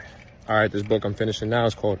All right, this book I'm finishing now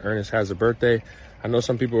is called Ernest Has a Birthday. I know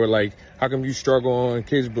some people are like, how come you struggle on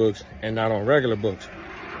kids' books and not on regular books?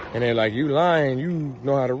 And they're like, you lying, you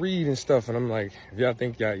know how to read and stuff. And I'm like, if y'all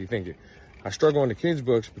think you think it. I struggle on the kids'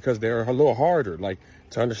 books because they're a little harder, like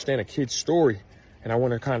to understand a kid's story. And I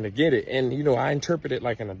want to kind of get it. And, you know, I interpret it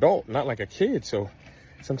like an adult, not like a kid. So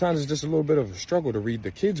sometimes it's just a little bit of a struggle to read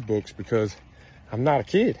the kids' books because I'm not a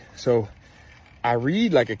kid. So I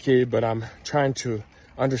read like a kid, but I'm trying to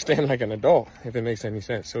understand like an adult, if it makes any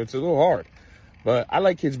sense. So it's a little hard. But I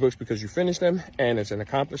like kids' books because you finish them and it's an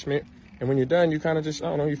accomplishment. And when you're done, you kind of just, I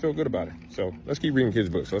don't know, you feel good about it. So let's keep reading kids'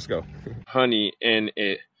 books. Let's go. Honey in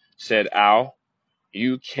it, said Owl.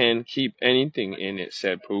 You can keep anything in it,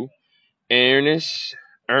 said Pooh. Earnestly,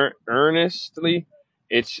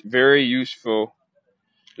 it's very useful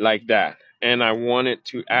like that. And I wanted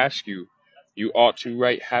to ask you, you ought to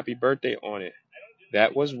write happy birthday on it.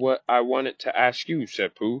 That was what I wanted to ask you,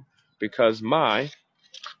 said Pooh, because my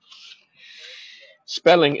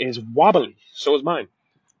spelling is wobbly. So is mine.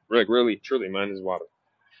 Like, really, truly, mine is wobbly.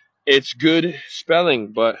 It's good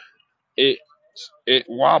spelling, but it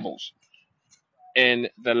wobbles. And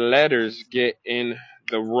the letters get in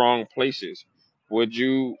the wrong places. Would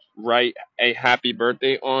you write a happy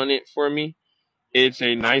birthday on it for me? It's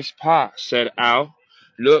a nice pot, said Al.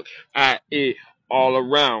 Look at it all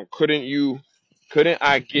around. Couldn't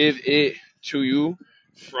I give it to you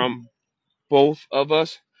from both of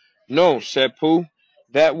us? No, said Pooh.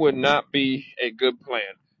 That would not be a good plan.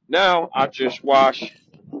 Now I'll just wash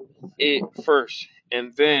it first,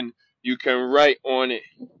 and then you can write on it.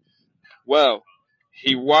 Well,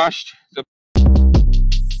 he washed the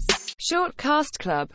Short Cast Club